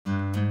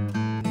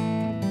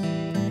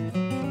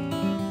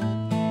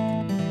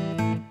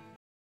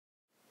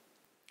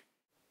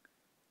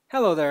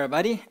Hello there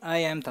everybody, I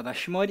am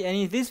Tadashi Mori, and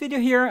in this video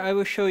here I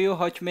will show you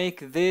how to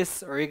make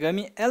this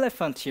origami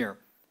elephant here.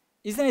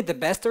 Isn't it the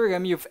best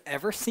origami you've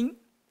ever seen?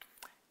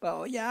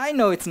 Well, yeah, I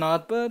know it's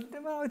not, but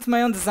well, it's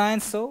my own design,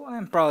 so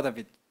I'm proud of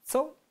it.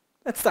 So,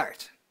 let's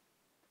start.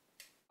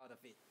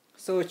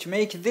 So to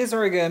make this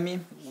origami,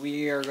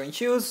 we are going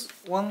to use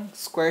one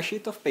square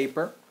sheet of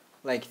paper,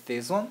 like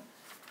this one,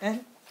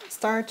 and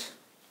start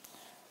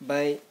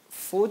by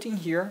folding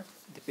here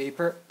the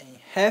paper in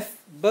half,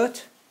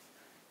 but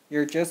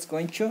you're just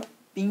going to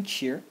pinch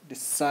here the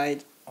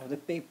side of the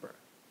paper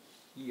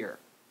here.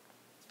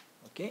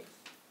 Okay,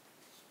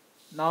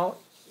 now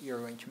you're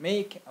going to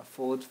make a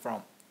fold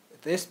from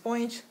this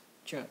point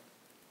to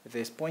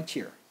this point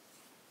here,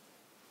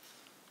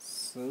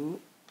 so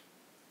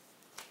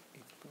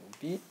it will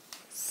be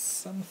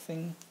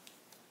something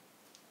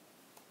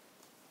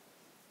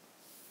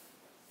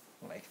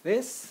like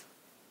this,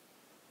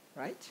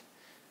 right?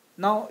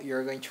 Now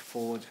you're going to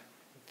fold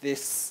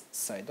this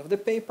side of the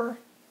paper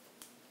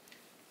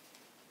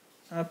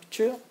up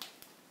to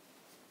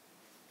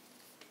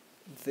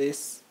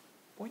this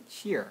point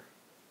here.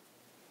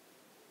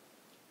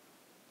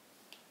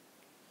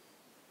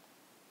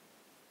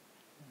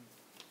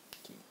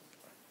 Okay.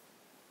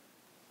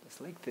 Just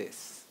like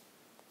this.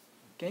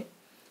 Okay,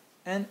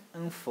 and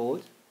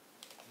unfold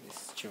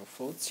these two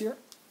folds here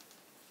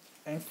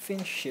and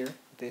finish here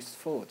this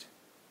fold.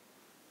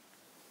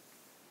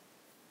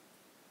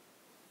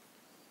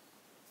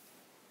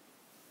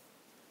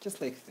 Just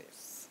like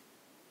this.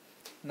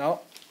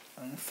 Now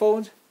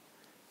unfold,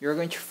 you're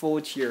going to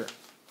fold here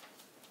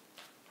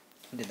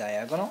the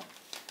diagonal,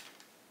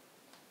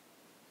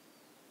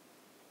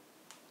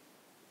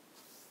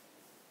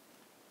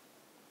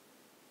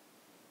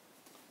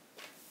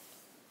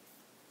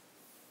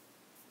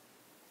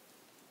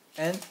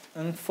 and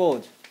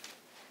unfold.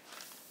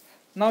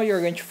 Now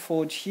you're going to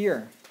fold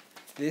here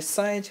this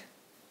side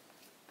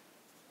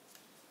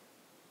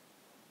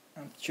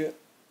up to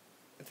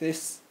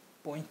this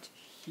point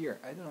here.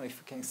 I don't know if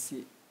you can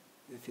see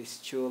these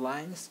two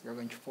lines. You're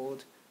going to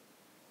fold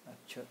up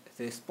to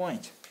this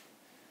point.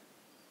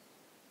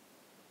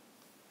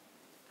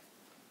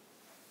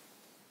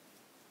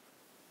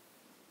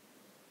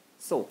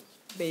 So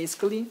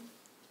basically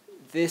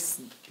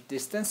this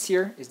distance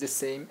here is the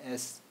same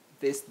as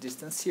this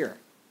distance here.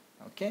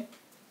 Okay,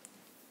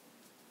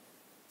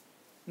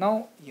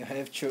 now you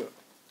have to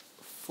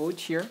fold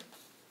here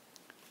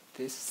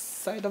this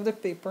side of the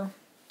paper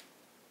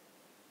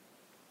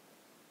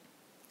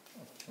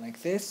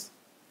like this,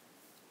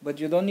 but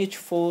you don't need to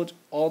fold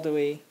all the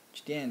way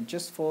to the end.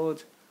 Just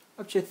fold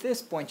up to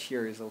this point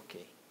here is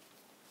okay.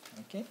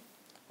 Okay,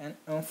 and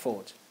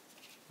unfold.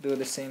 Do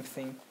the same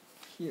thing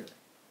here.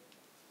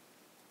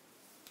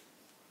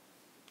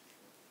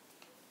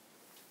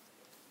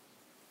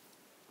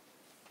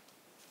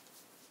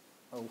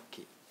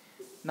 Okay,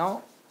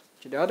 now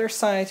to the other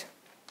side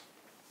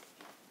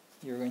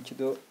you're going to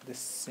do the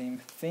same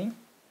thing,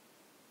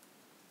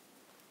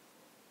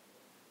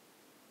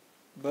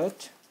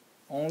 but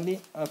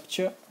only up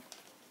to,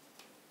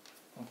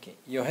 okay,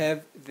 you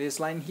have this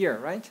line here,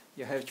 right?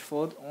 You have to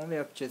fold only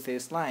up to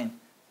this line,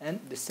 and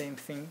the same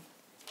thing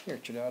here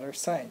to the other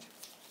side.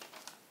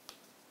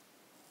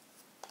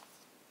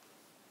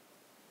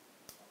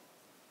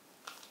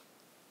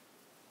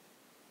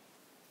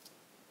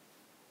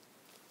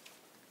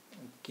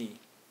 Okay,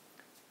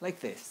 like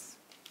this.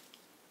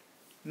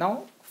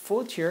 Now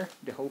fold here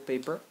the whole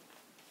paper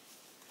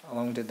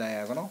along the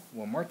diagonal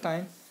one more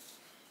time,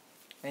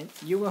 and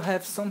you will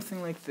have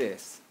something like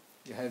this.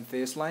 You have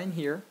this line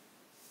here.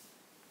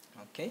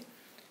 Okay,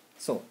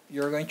 so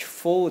you're going to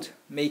fold,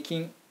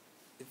 making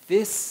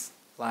this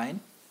line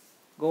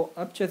go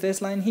up to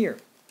this line here.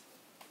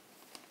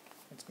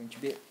 It's going to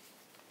be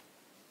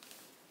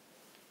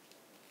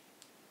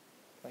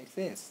like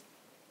this.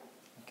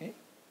 Okay,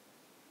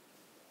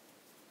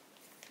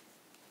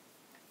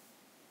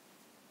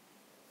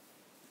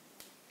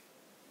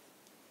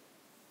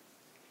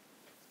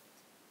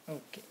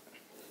 okay,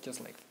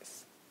 just like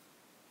this,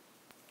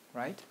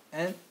 right?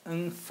 And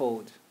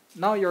unfold.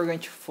 Now you're going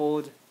to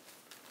fold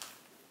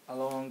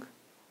along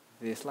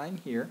this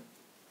line here,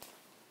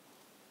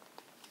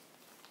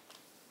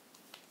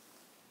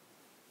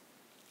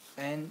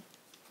 and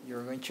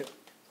you're going to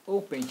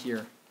open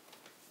here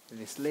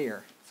this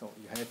layer. So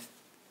you have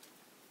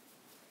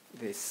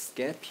this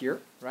gap here,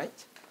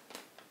 right?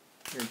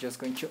 You're just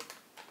going to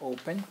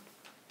open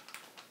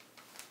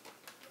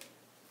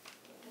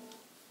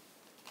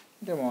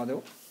the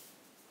model.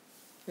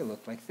 It will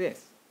look like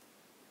this.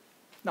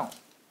 Now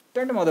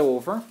turn the model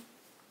over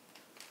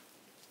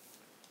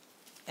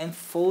and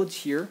fold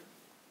here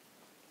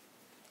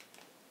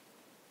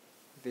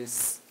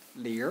this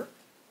layer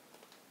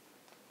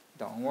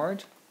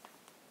downward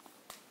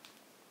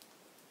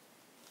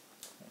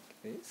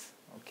like this.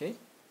 Okay,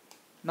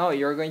 now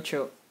you're going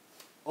to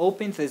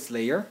open this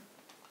layer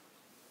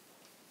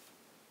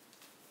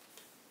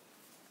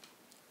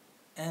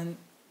and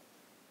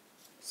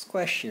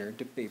squash here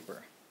the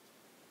paper.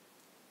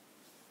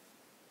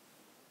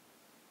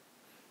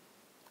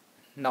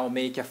 Now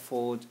make a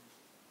fold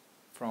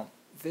from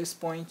this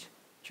point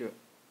to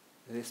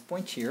this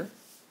point here.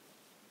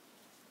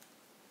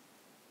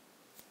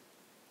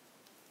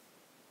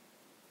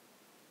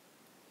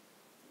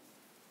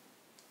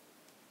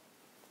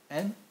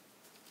 And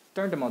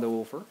turn the model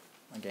over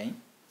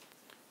again.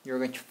 You're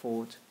going to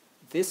fold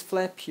this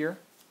flap here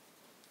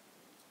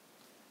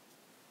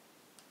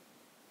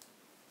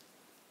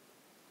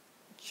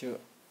to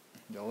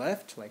the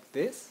left like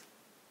this,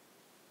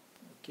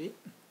 okay,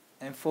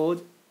 and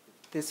fold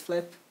this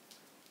flap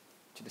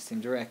to the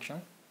same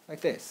direction like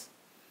this.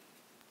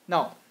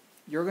 Now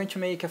you're going to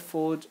make a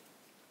fold,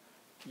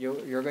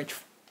 you're going to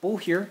pull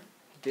here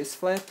this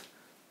flap,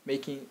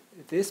 making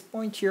this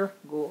point here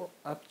go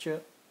up to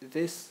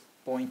this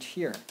point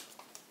here,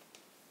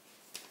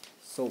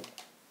 so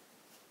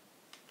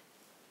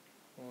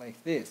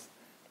like this,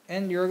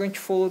 and you're going to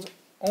fold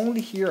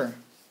only here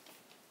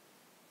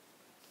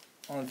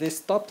on this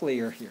top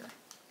layer here.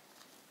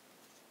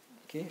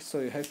 Okay, so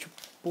you have to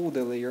pull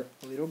the layer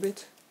a little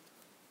bit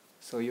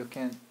so you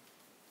can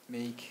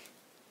make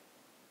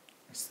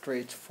a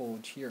straight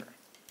fold here,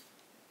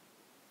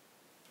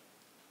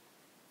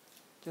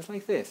 just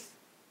like this.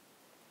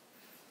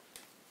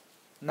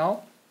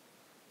 Now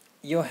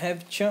you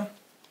have to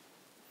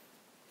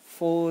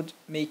fold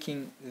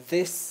making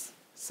this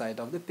side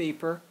of the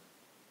paper,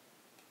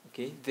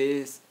 okay,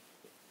 this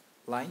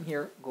line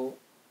here go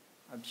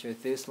up to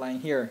this line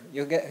here.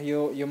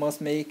 You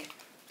must make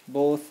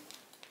both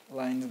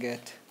lines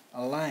get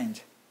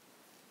aligned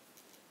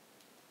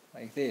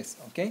like this,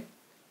 okay?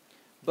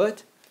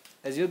 But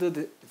as you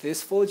do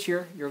this fold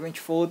here, you're going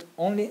to fold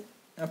only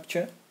up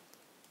to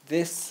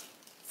this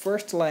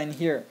first line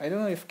here. I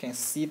don't know if you can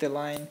see the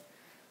line,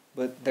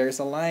 but there's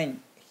a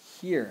line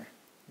here,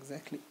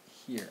 exactly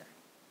here.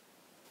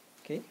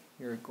 Okay,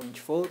 you're going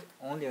to fold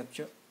only up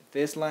to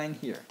this line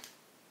here,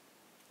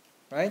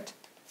 right?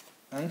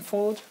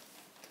 Unfold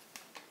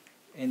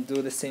and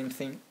do the same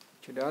thing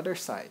to the other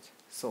side.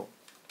 So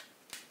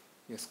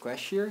you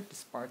squash here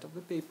this part of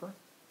the paper,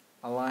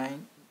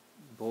 align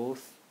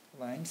both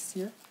lines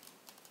here,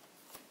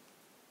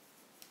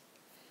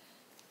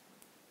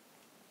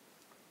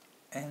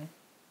 and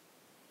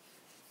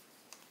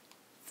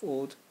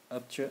fold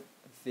up to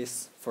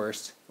this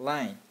first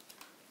line.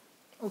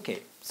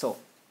 Okay, so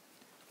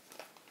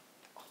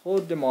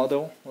hold the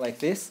model like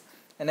this,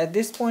 and at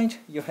this point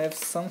you have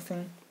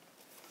something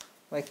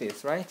like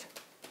this, right?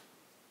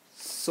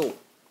 So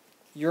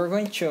you're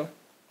going to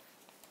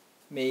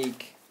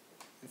make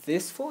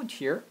this fold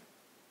here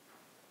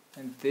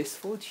and this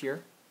fold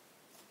here.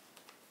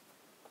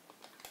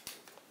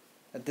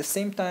 At the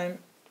same time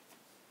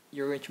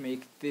you're going to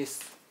make these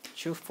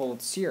two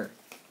folds here.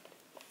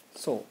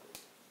 So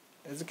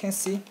as you can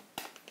see,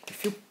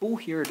 if you pull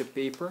here the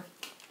paper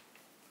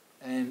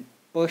and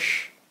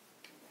push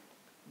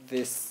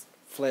these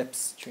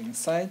flaps to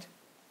inside,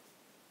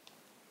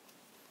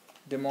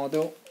 the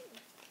model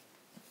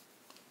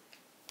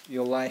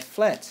will lie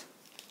flat,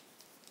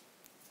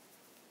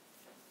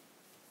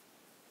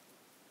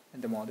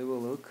 and the model will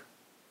look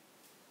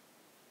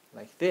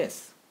like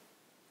this.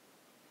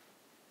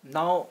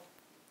 Now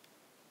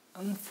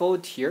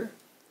unfold here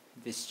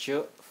these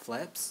two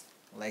flaps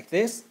like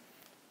this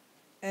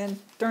and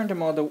turn the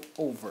model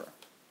over.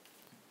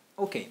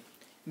 Okay,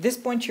 this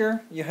point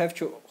here you have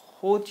to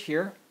hold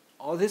here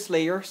all these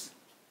layers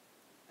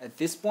at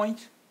this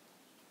point,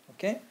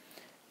 okay,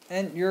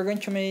 and you're going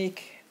to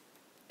make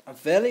a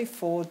valley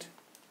fold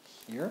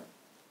here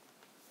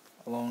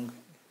along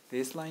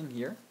this line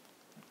here,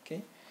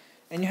 okay,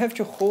 and you have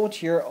to hold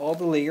here all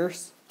the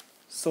layers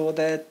so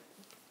that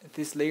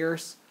these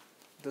layers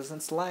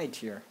doesn't slide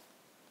here,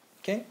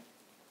 okay.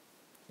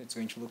 It's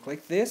going to look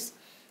like this.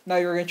 Now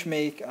you're going to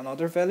make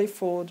another valley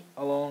fold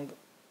along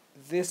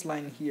this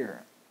line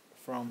here,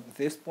 from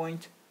this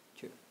point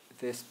to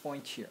this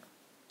point here.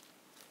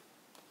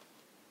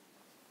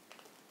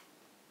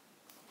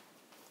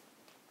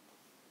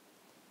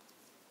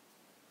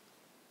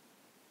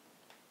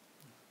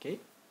 Okay,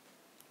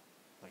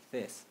 like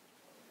this.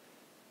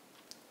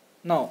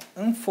 Now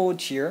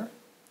unfold here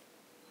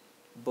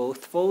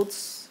both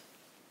folds.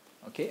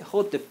 Okay,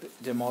 hold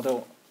the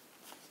model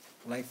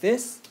like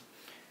this.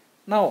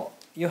 Now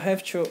you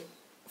have to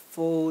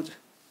fold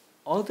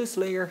all this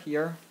layer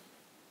here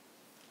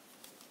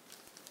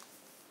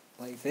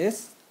like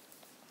this,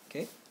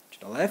 okay, to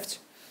the left,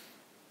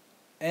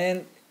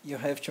 and you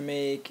have to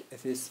make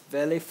this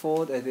valley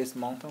fold and this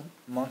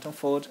mountain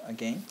fold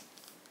again,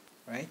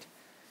 right?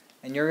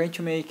 And you're going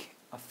to make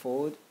a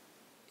fold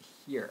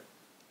here.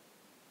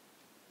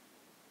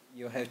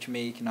 You have to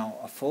make now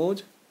a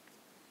fold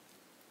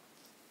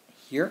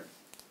here,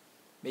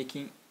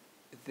 making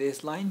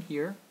this line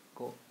here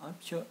go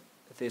up to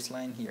this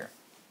line here.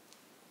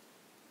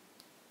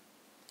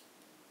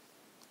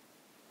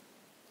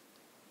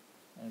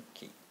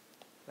 Okay,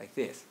 like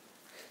this.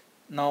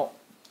 Now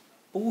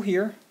pull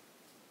here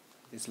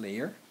this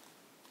layer.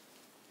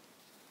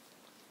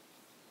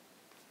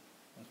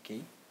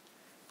 Okay,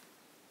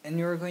 and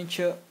you're going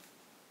to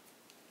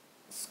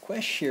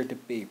squash here the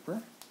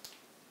paper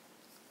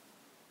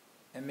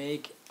and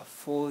make a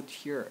fold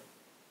here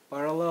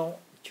parallel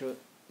to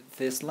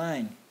this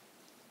line.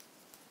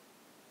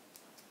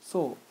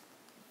 So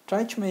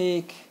try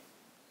to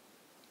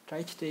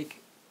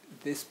take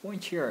this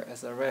point here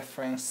as a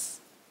reference.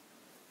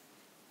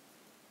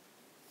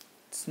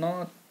 It's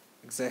not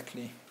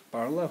exactly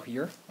parallel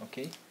here,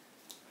 okay?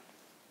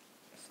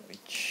 So it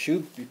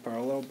should be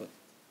parallel, but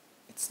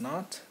it's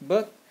not.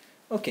 But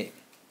okay,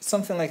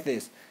 something like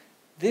this.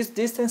 This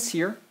distance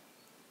here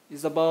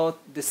is about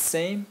the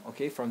same,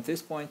 okay, from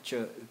this point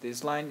to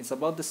this line is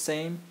about the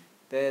same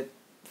that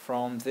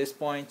from this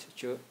point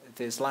to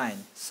this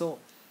line. So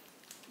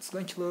it's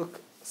going to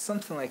look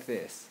something like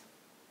this,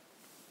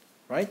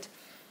 right?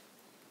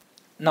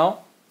 Now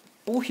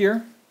pull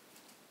here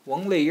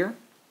one layer,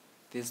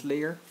 this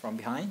layer from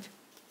behind,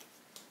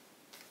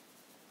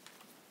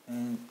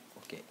 and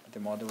okay, the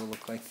model will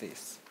look like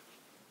this,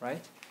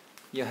 right?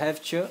 You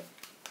have to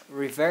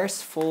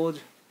reverse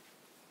fold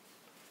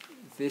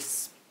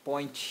this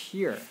point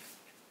here.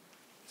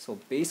 So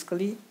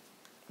basically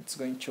it's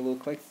going to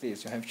look like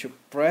this. You have to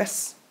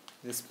press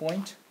this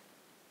point,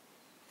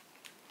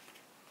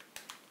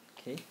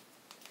 okay,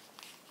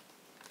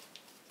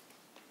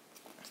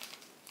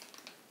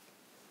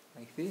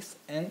 like this,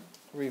 and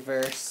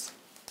reverse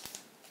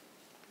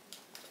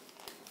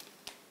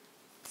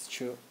these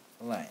two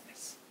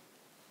lines,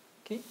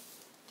 okay,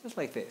 just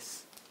like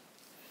this.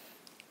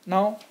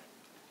 Now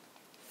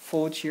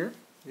fold here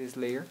this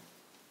layer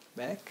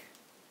back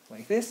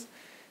like this,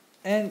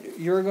 and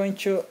you're going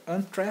to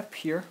untrap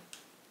here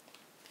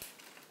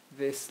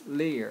this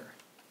layer,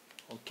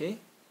 okay,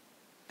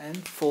 and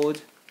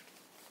fold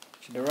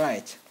to the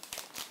right.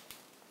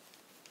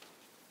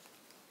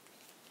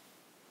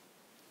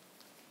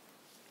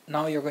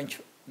 Now you're going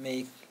to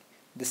make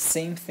the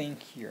same thing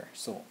here.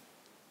 So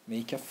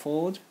make a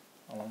fold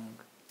along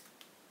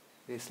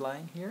this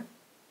line here,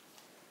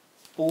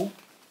 pull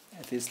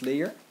at this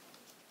layer,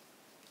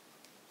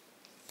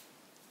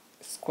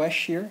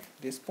 squash here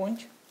this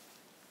point,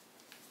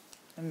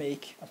 and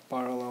make a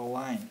parallel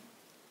line.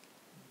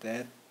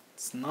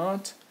 That's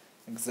not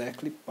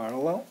exactly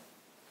parallel,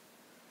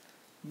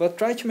 but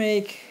try to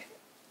make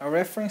a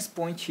reference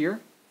point here,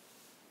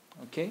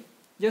 okay,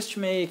 just to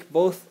make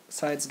both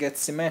sides get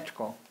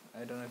symmetrical.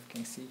 I don't know if you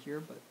can see here,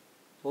 but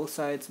both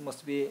sides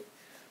must be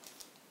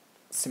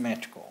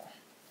symmetrical.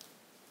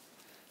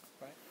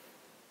 Right.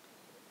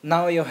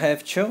 Now you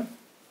have to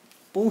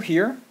pull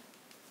here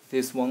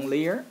this one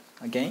layer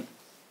again,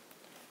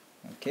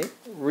 okay,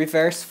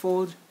 reverse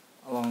fold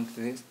along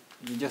this.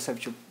 You just have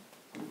to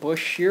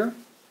push here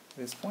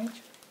this point,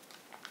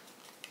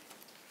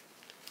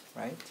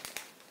 right,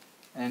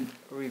 and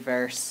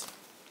reverse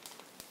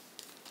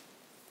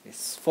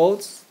these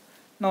folds.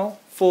 Now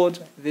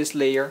fold this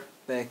layer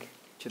back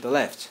to the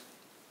left,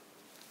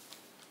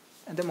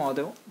 and the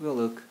model will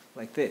look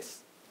like this.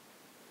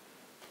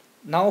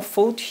 Now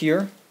fold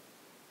here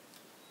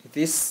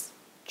these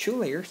two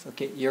layers,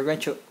 okay, you're going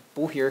to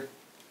pull here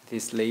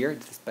this layer,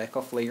 this pack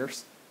of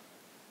layers,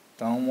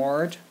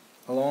 downward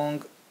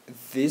along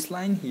this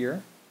line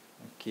here,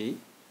 okay,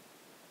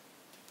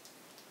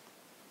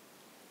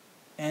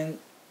 and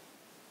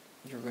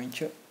you're going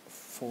to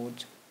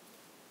fold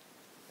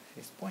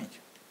this point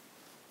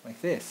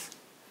like this,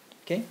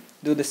 okay.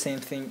 Do the same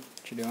thing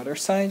to the other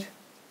side.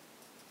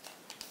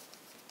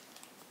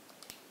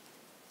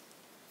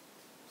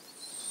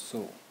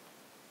 So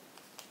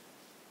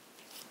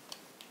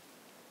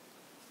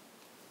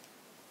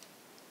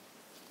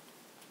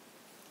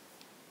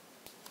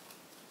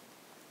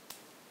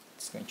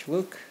it's going to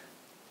look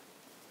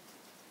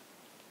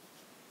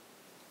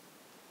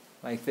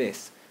like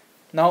this.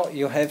 Now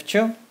you have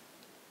to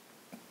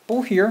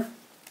pull here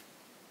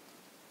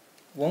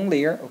one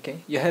layer,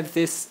 okay, you have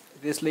this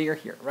layer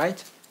here,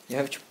 right? You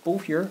have to pull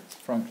here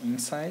from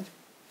inside,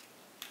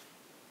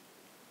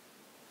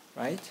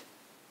 right,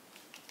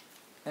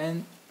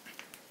 and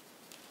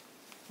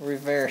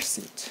reverse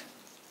it.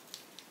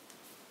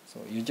 So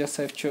you just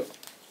have to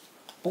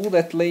pull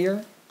that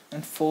layer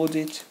and fold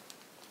it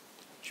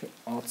to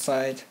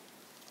outside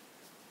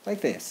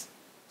like this.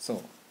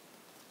 So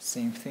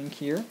same thing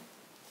here,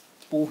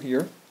 pull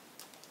here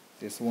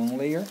this one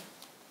layer,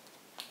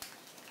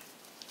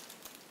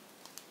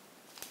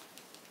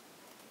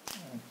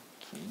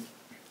 okay,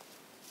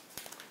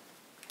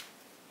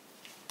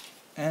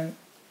 and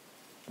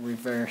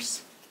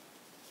reverse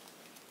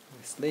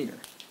this layer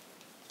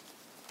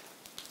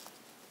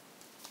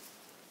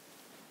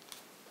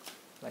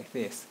like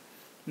this.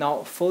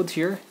 Now fold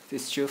here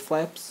these two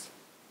flaps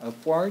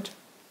upward,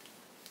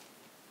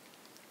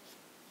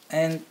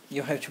 and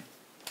you have to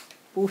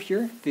pull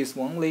here this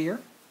one layer,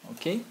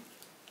 okay,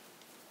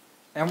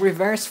 and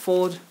reverse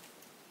fold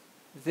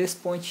this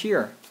point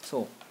here.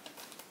 So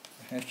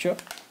you have to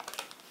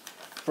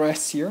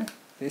press here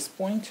this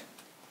point,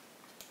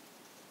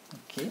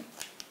 okay,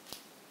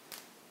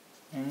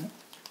 and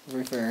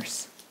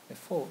reverse the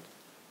fold.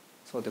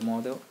 So the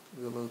model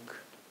will look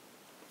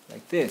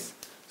like this.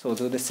 So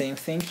do the same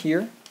thing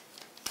here,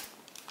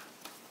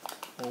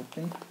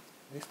 open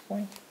this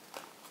point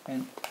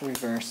and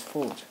reverse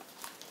fold.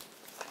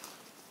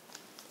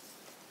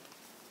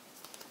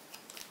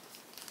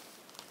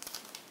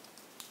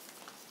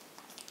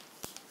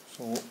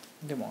 So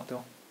the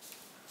model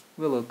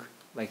will look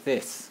like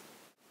this.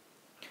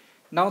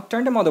 Now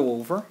turn the model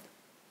over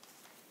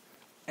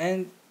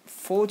and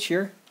fold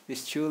here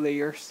these two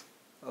layers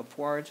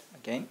upward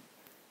again,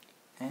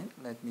 and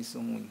let me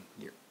zoom in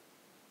here.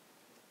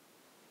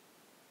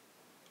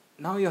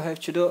 Now you have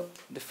to do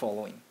the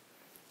following.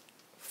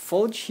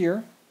 Fold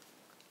here,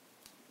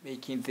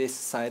 making this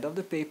side of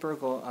the paper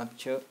go up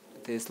to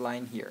this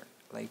line here,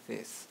 like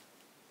this.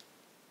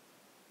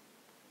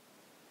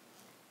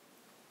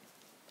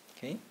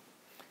 Okay,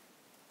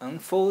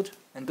 unfold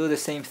and do the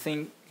same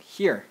thing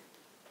here,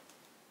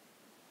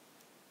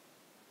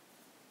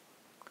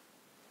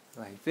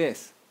 like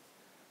this.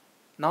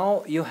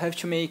 Now you have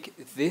to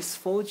make this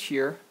fold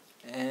here,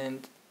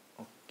 and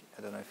okay,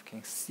 I don't know if you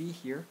can see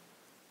here,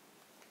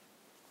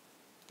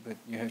 but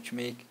you have to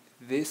make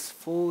this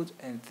fold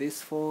and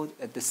this fold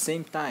at the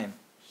same time,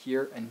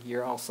 here and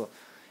here also.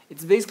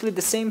 It's basically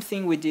the same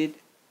thing we did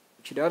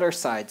to the other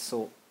side.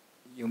 So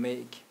you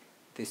make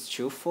these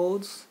two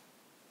folds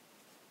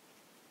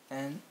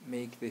and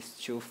make these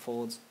two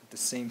folds at the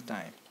same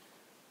time.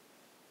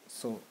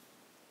 So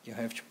you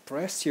have to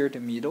press here the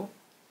middle,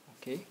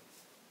 okay,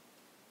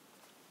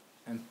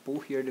 and pull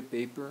here the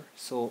paper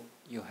so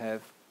you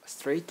have a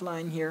straight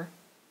line here,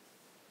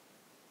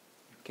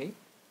 okay,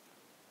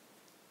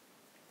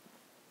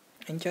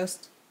 and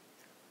just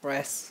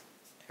press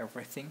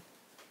everything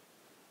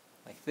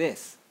like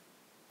this.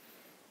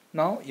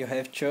 Now you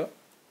have to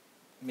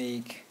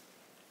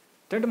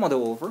turn the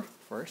model over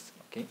first,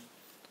 okay,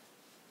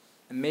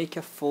 and make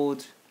a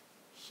fold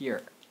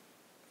here.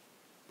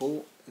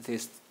 Pull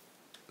this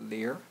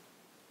layer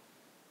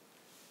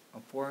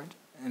upward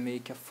and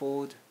make a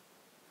fold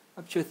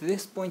up to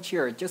this point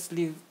here. Just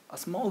leave a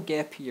small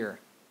gap here,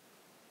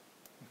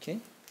 okay.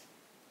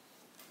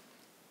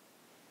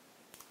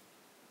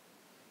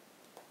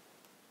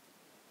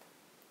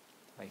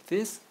 Like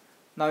this.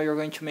 Now you're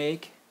going to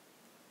make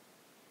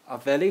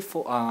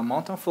a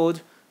mountain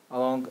fold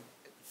along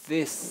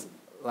this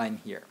line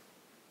here,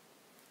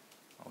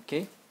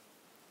 okay.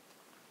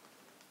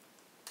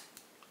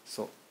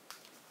 So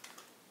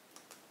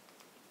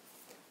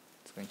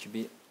it's going to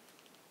be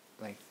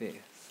like this,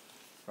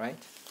 right?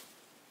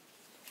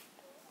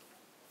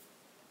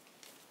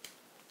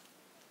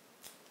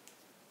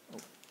 Oh.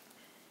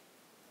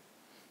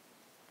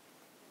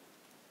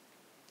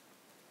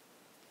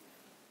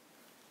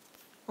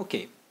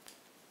 Okay,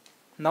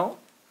 now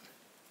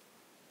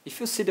if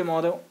you see the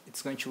model,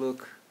 it's going to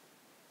look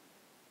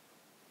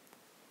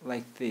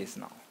like this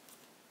now.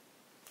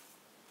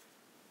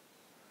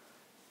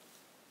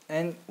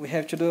 And we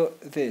have to do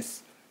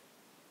this.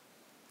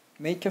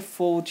 Make a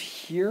fold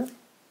here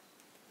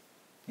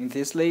in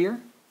this layer,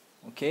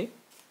 okay,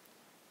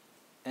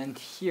 and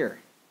here,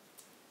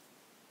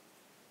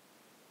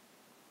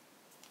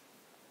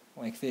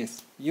 like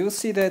this. You'll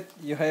see that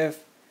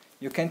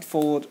you can't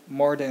fold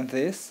more than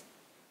this,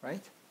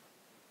 right?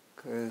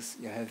 Because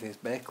you have this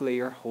back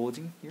layer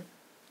holding here.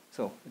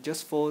 So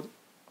just fold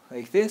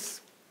like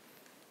this,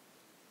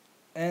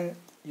 and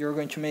you're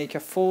going to make a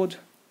fold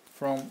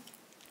from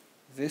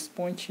this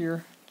point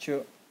here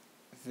to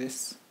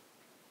this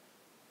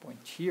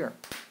point here.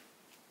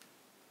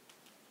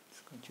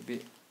 It's going to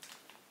be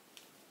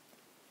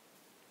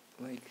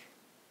like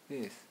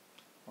this,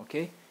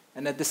 okay?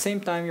 And at the same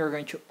time you're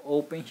going to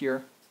open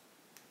here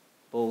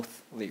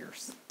both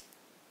layers.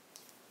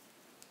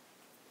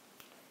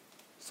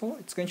 So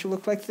it's going to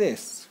look like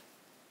this,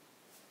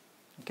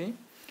 okay?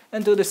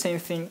 And do the same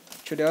thing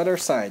to the other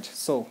side.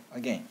 So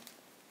again,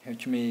 you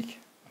have to make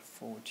a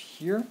fold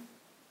here,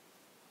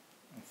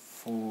 a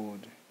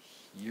fold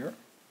here,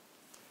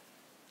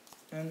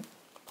 and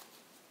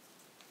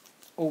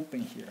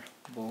open here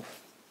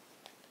both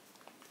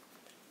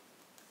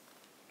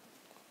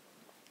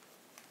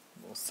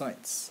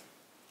sides,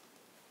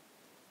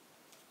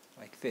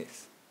 like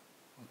this,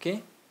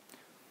 okay?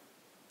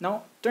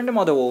 Now turn the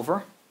model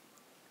over,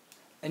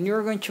 and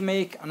you're going to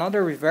make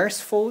another reverse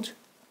fold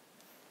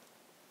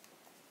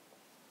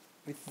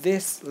with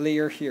this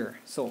layer here.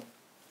 So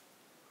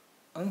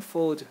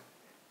unfold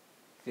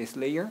this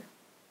layer,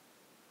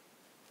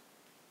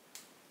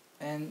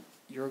 and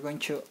you're going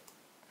to,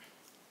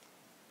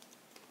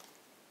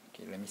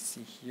 okay, let me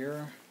see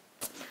here.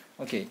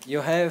 Okay,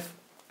 you have,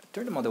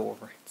 turn the model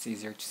over, it's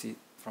easier to see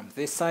from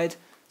this side.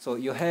 So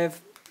you have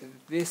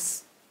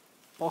this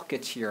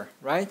pocket here,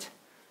 right?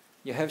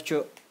 You have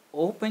to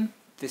open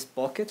this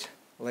pocket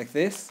like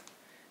this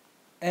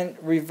and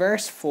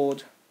reverse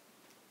fold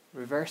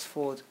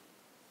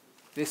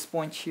this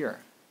point here,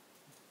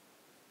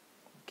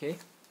 okay?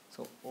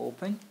 So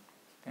open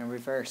and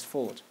reverse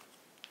fold.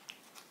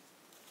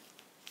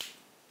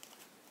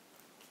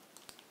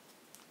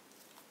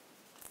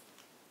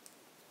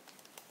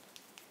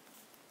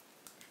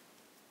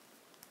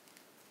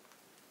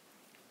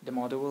 The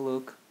model will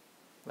look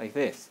like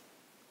this.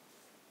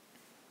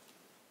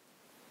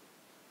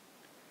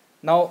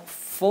 Now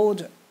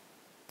fold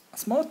a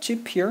small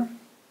tip here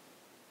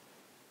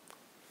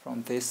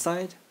from this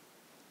side,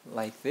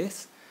 like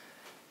this,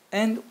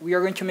 and we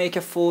are going to make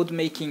a fold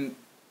making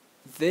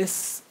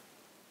this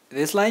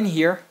line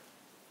here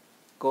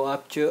go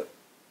up to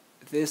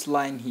this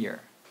line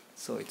here.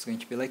 So it's going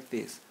to be like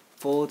this.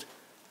 Fold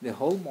the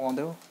whole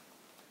model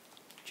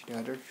to the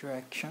other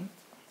direction.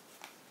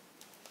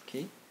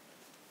 Okay.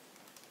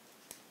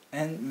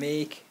 And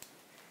make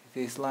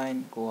this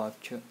line go up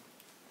to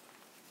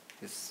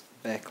this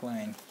back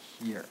line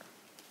here.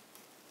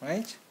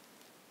 Right?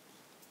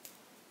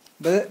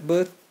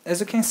 But as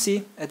you can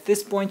see, at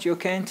this point you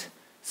can't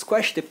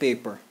squash the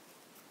paper.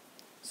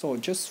 So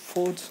just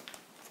fold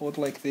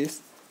like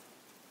this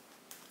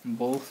on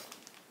both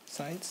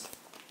sides,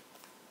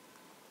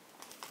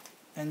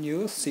 and you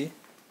will see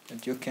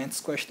that you can't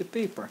squash the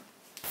paper.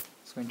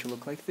 It's going to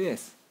look like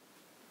this.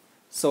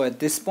 So at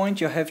this point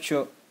you have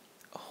to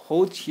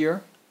hold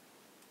here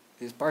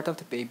this part of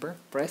the paper,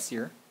 press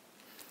here,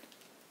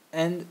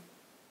 and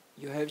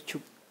you have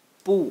to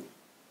pull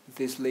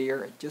this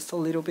layer just a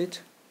little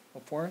bit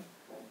upward,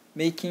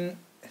 making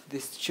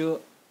these two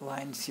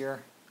lines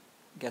here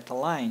get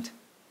aligned.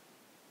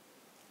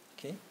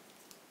 Okay,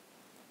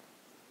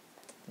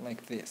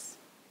 like this.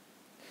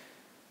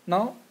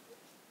 Now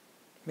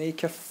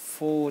make a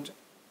fold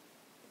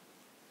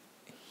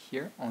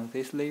here on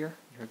this layer.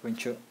 You're going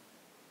to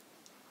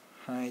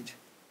hide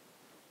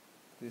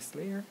this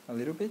layer a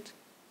little bit,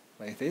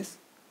 like this.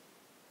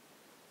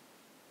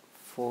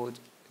 Fold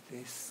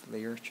this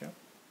layer too,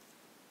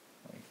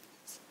 like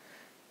this,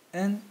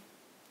 and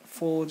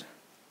fold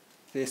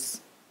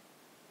this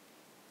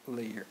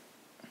layer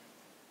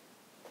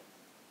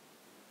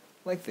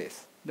like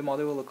this. The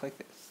model will look like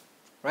this,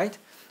 right?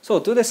 So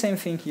do the same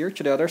thing here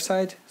to the other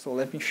side. So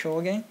let me show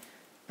again.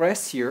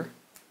 Press here.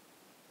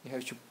 You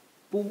have to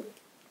pull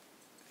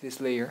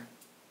this layer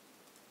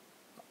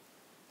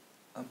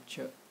up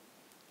to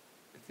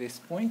this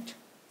point.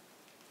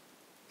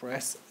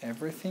 Press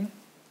everything,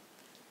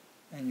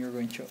 and you're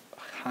going to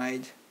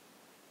hide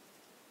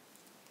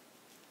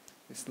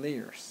these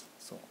layers.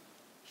 So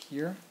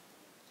here,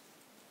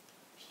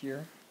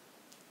 here,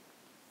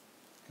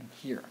 and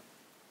here.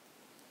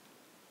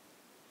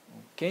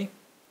 Okay,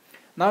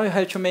 now you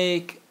have to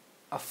make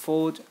a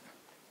fold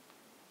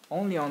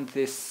only on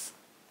this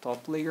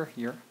top layer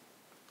here,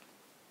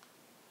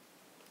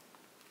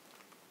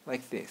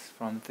 like this,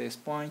 from this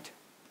point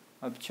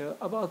up to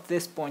about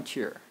this point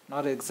here,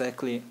 not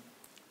exactly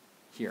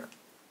here.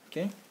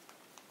 Okay,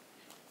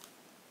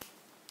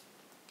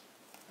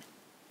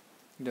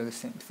 do the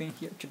same thing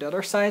here to the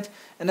other side,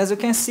 and as you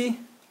can see,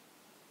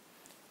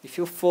 if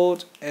you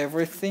fold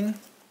everything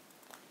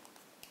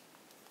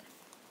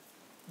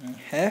in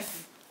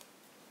half,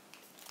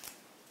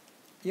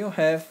 you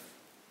have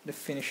the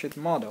finished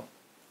model,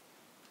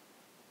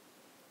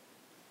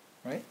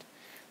 right?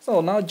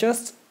 So now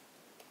just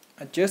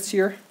adjust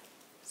here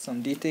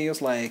some details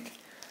like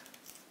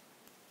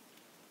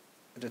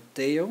the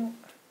tail.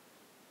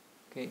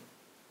 Okay,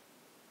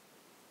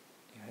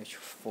 you have to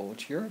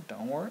fold here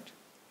downward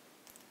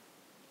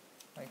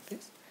like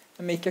this,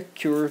 and make a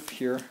curve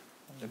here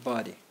on the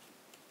body.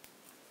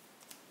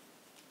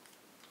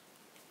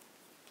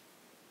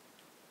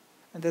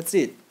 And that's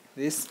it.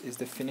 This is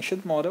the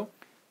finished model.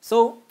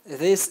 So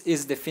this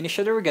is the finished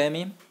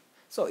origami.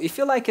 So if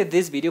you liked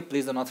this video,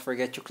 please do not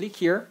forget to click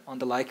here on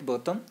the like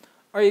button,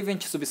 or even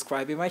to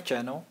subscribe in my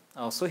channel,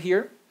 also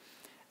here.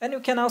 And you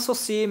can also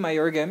see my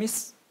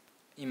origamis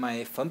in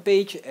my fan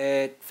page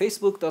at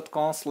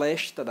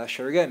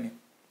facebook.com/TadashiOrigami.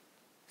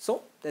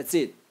 So that's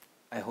it.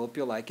 I hope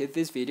you liked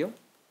this video,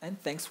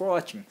 and thanks for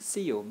watching.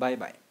 See you. Bye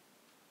bye.